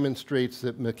Scripture demonstrates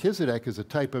that Melchizedek is a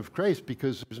type of Christ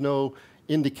because there's no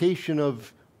indication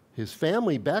of his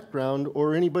family background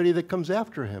or anybody that comes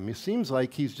after him. It seems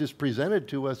like he's just presented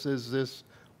to us as this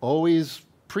always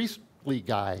priestly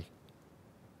guy.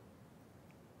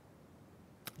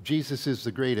 Jesus is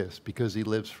the greatest because he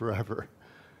lives forever.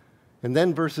 And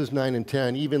then verses 9 and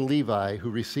 10, even Levi, who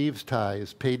receives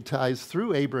tithes, paid tithes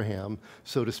through Abraham,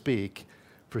 so to speak,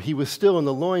 for he was still in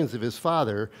the loins of his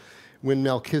father when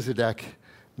Melchizedek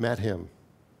met him.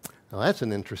 Now that's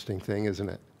an interesting thing, isn't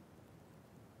it?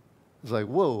 It's like,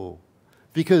 whoa.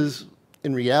 Because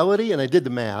In reality, and I did the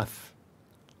math,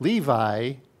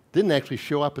 Levi didn't actually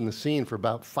show up in the scene for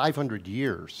about 500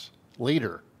 years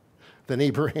later than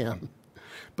Abraham.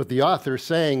 But the author is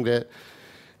saying that,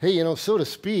 hey, so to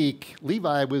speak,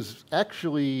 Levi was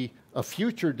actually a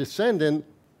future descendant,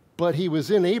 but he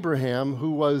was in Abraham,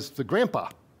 who was the grandpa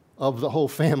of the whole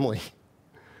family.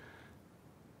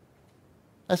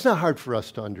 That's not hard for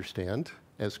us to understand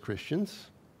as Christians.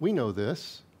 We know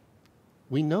this.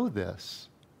 We know this.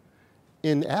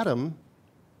 In Adam,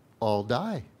 all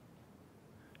die.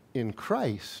 In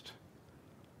Christ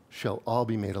shall all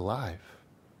be made alive.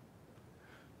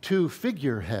 Two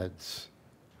figureheads.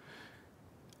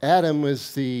 Adam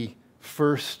was the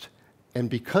first, and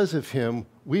because of him,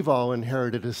 we've all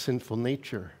inherited a sinful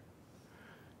nature.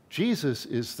 Jesus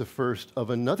is the first of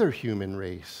another human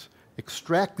race,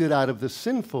 extracted out of the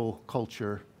sinful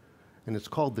culture, and it's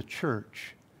called the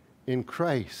church in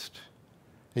Christ.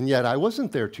 And yet I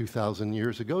wasn't there 2,000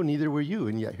 years ago, neither were you,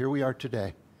 and yet here we are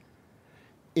today.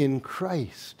 In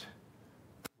Christ,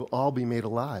 we'll all be made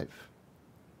alive.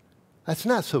 That's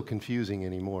not so confusing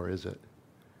anymore, is it?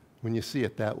 When you see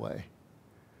it that way.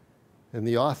 And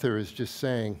the author is just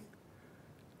saying,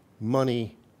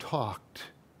 money talked.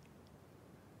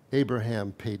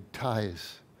 Abraham paid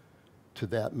tithes to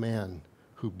that man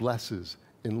who blesses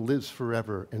and lives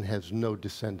forever and has no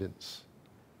descendants.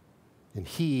 And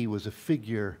he was a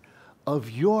figure of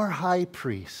your high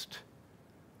priest.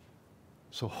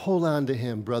 So hold on to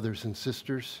him, brothers and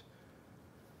sisters.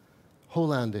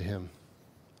 Hold on to him.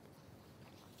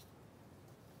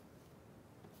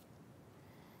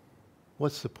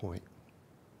 What's the point?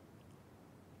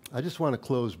 I just want to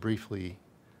close briefly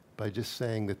by just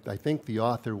saying that I think the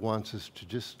author wants us to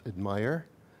just admire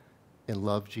and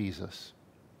love Jesus.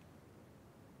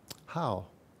 How?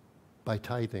 By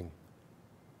tithing.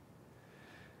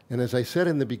 And as I said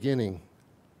in the beginning,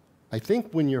 I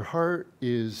think when your heart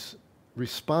is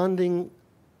responding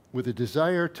with a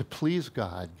desire to please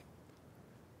God,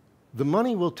 the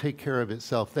money will take care of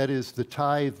itself. That is, the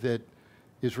tithe that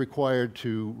is required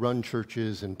to run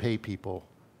churches and pay people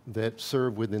that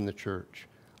serve within the church.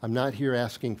 I'm not here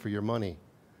asking for your money.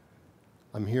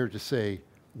 I'm here to say,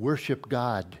 worship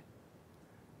God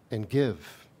and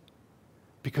give,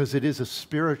 because it is a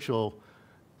spiritual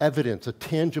evidence, a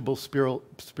tangible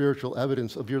spiritual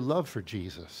evidence of your love for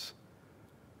Jesus.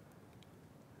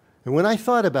 And when I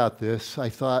thought about this, I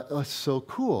thought, oh, it's so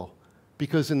cool,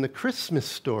 because in the Christmas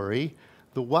story,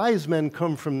 the wise men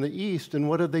come from the east, and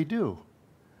what do?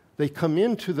 They come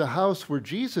into the house where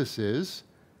Jesus is,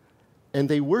 and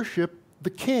they worship the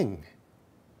king.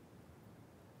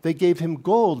 They gave him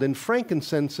gold and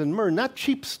frankincense and myrrh, not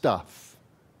cheap stuff.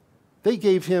 They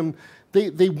gave him,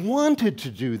 they wanted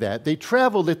to do that. They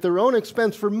traveled at their own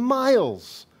expense for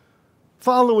miles,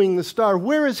 following the star.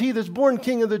 Where is he that's born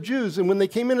King of the Jews? And when they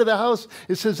came into the house,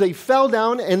 it says they fell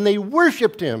down and they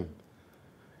worshiped him.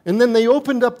 And then they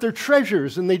opened up their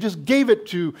treasures and they just gave it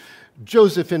to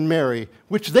Joseph and Mary,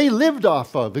 which they lived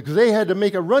off of because they had to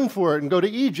make a run for it and go to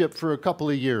Egypt for a couple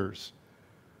of years.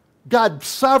 God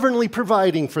sovereignly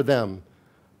providing for them.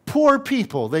 Poor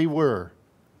people they were.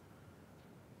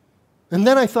 And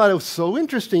then I thought it was so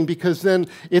interesting because then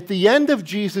at the end of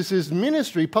Jesus'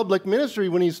 ministry, public ministry,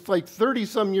 when he's like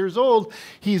 30-some years old,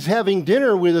 he's having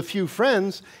dinner with a few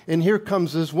friends, and here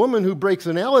comes this woman who breaks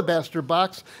an alabaster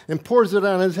box and pours it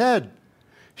on his head.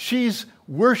 She's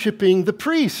worshiping the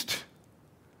priest.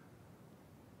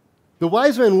 The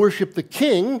wise men worshiped the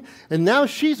king, and now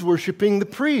she's worshiping the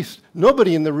priest.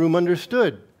 Nobody in the room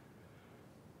understood.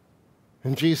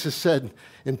 And Jesus said,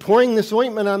 in pouring this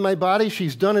ointment on my body,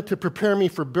 she's done it to prepare me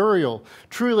for burial.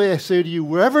 Truly I say to you,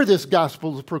 wherever this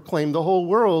gospel is proclaimed, in the whole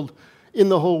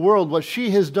world, what she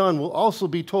has done will also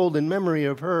be told in memory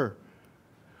of her.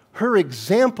 Her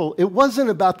example, it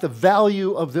wasn't about the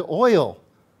value of the oil.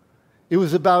 It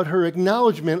was about her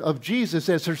acknowledgement of Jesus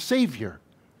as her Savior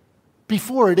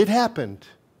before it had happened.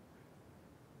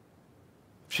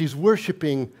 She's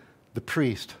worshiping the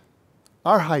priest,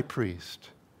 our high priest.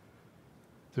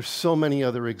 There's so many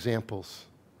other examples.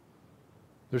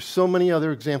 There's so many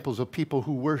other examples of people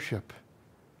who worship.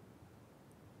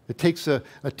 It takes a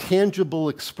tangible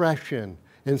expression,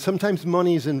 and sometimes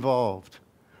money is involved.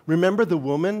 Remember the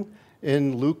woman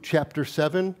in Luke chapter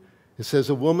 7? It says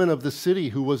a woman of the city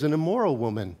who was an immoral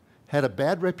woman, had a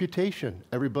bad reputation.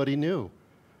 Everybody knew.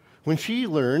 When she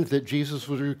learned that Jesus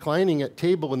was reclining at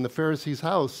table in the Pharisee's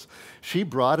house, she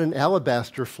brought an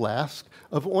alabaster flask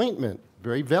of ointment,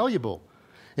 very valuable,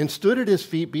 and stood at his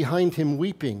feet behind him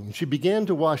weeping. And she began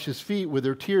to wash his feet with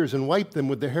her tears and wiped them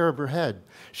with the hair of her head.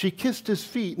 She kissed his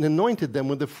feet and anointed them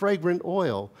with the fragrant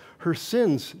oil. Her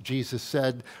sins, Jesus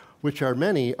said, which are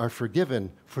many, are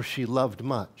forgiven, for she loved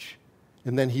much.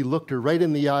 And then he looked her right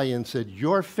in the eye and said,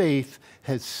 your faith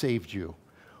has saved you.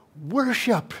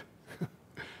 Worship.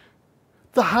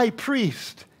 The high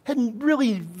priest hadn't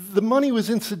really, the money was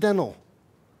incidental.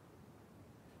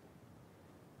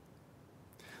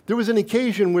 There was an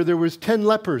occasion where there was 10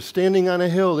 lepers standing on a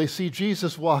hill. They see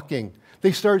Jesus walking.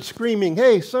 They start screaming,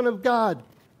 hey, Son of God.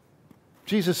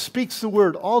 Jesus speaks the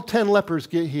word. All 10 lepers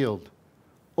get healed.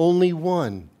 Only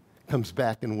one comes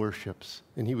back and worships,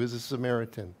 and he was a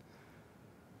Samaritan.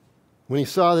 When he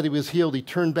saw that he was healed, he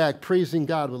turned back, praising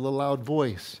God with a loud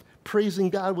voice. Praising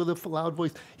God with a loud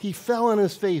voice. He fell on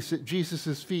his face at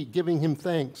Jesus' feet, giving him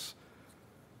thanks.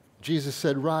 Jesus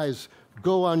said, rise,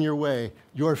 go on your way.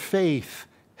 Your faith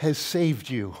has saved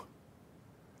you.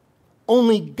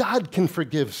 Only God can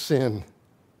forgive sin.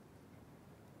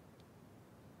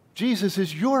 Jesus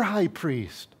is your high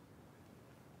priest.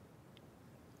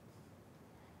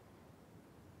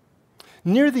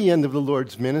 Near the end of the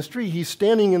Lord's ministry, he's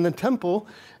standing in the temple,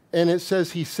 and it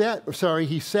says he sat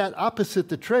opposite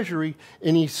the treasury,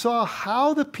 and he saw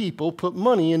how the people put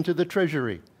money into the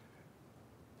treasury.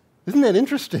 Isn't that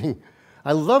interesting?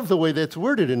 I love the way that's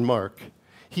worded in Mark.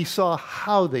 He saw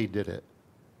how they did it.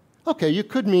 Okay, you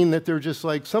could mean that they're just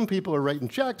like, some people are writing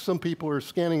checks, some people are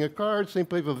scanning a card, some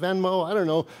people have Venmo, I don't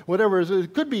know, whatever.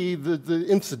 It could be the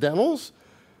incidentals.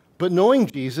 But knowing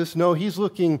Jesus, no, he's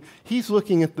looking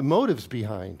at the motives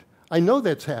behind. I know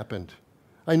that's happened.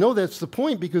 I know that's the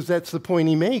point because that's the point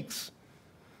he makes.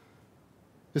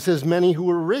 It says, many who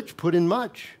were rich put in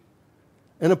much.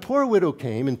 And a poor widow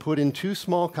came and put in 2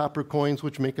 small copper coins,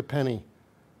 which make a penny.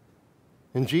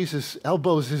 And Jesus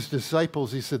elbows his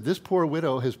disciples. He said, this poor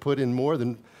widow has put in more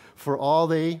than for all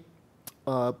they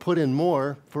put in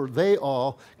more, for they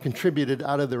all contributed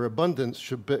out of their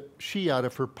abundance, but she out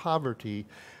of her poverty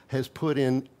has put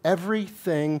in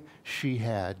everything she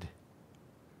had,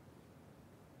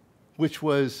 which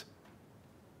was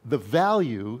the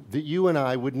value that you and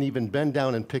I wouldn't even bend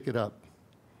down and pick it up.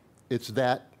 It's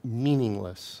that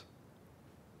meaningless.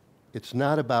 It's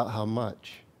not about how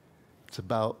much. It's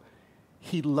about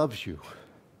he loves you,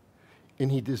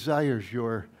 and he desires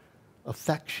your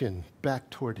affection back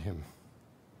toward him.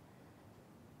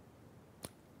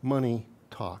 Money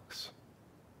talks.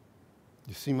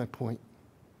 You see my point?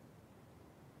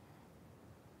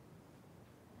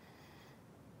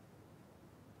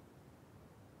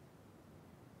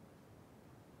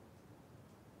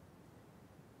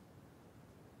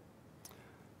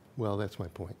 Well, that's my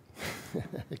point.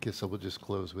 I guess I will just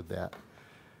close with that.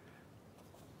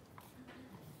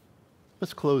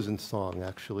 Let's close in song,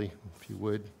 actually, if you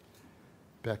would.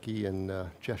 Becky and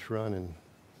Jeshurun, and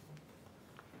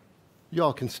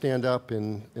y'all can stand up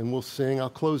and we'll sing.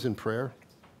 I'll close in prayer.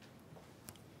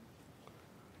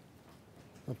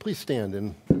 Now, please stand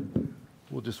and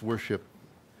we'll just worship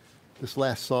this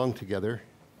last song together.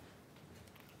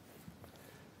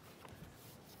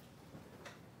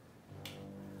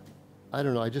 I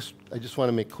don't know, I just want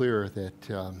to make clear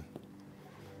that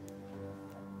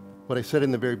what I said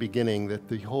in the very beginning, that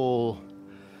the whole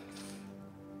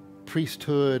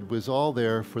priesthood was all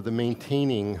there for the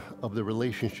maintaining of the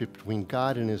relationship between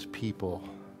God and his people.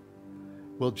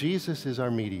 Well, Jesus is our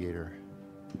mediator,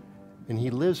 and he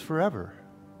lives forever.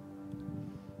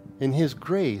 And his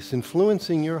grace,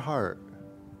 influencing your heart,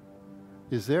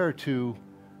 is there to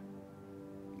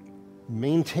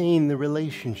maintain the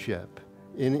relationship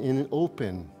in an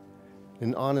open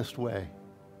and honest way.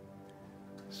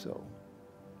 So,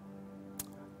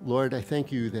 Lord, I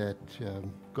thank you that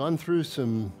gone through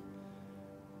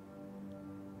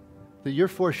that you're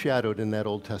foreshadowed in that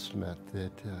Old Testament,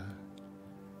 that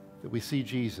we see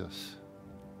Jesus.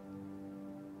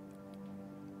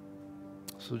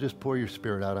 So just pour your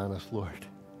Spirit out on us, Lord.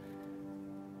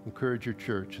 Encourage your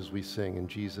church as we sing in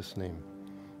Jesus' name.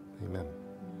 Amen.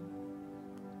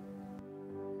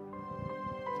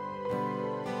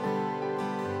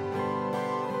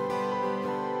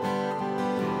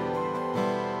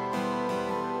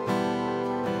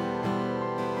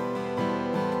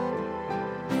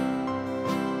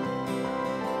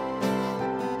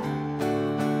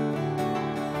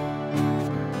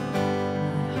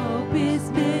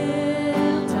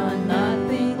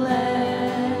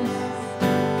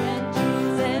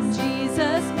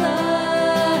 Jesus'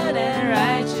 blood and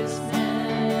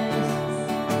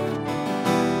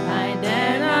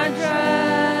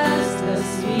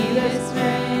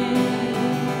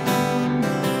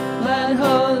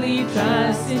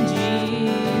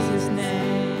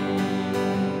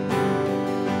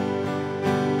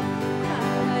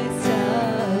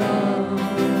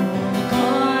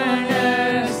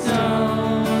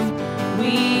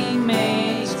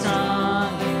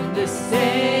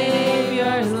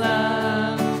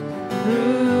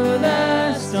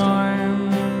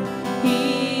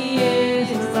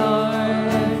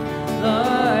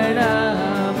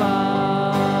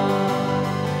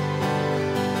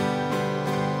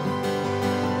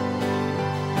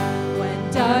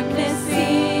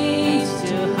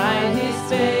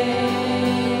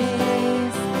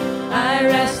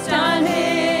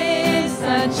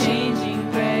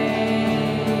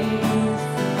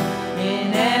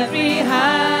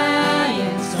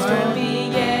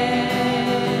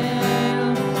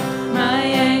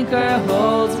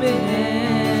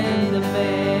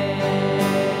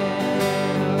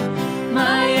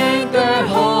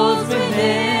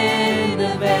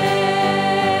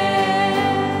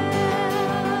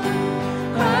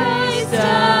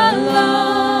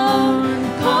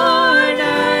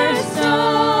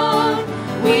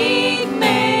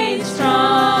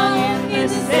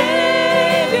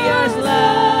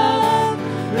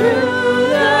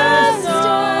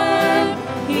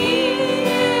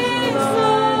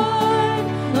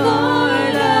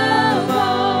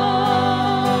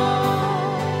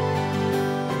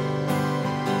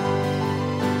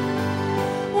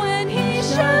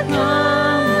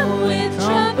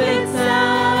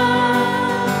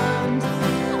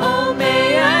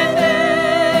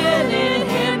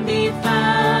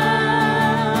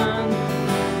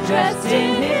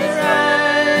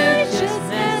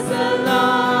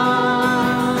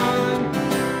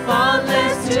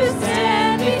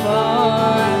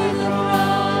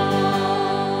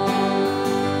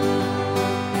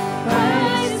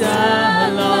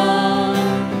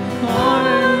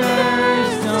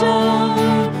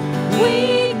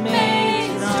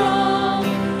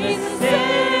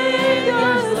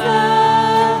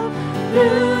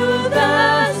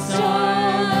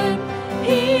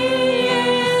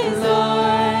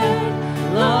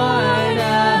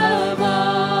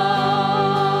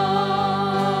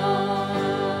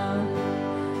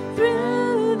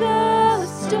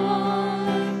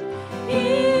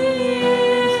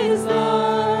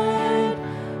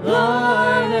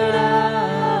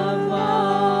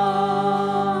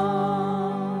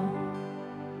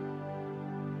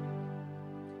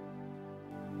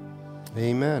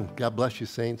Amen. God bless you,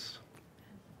 saints.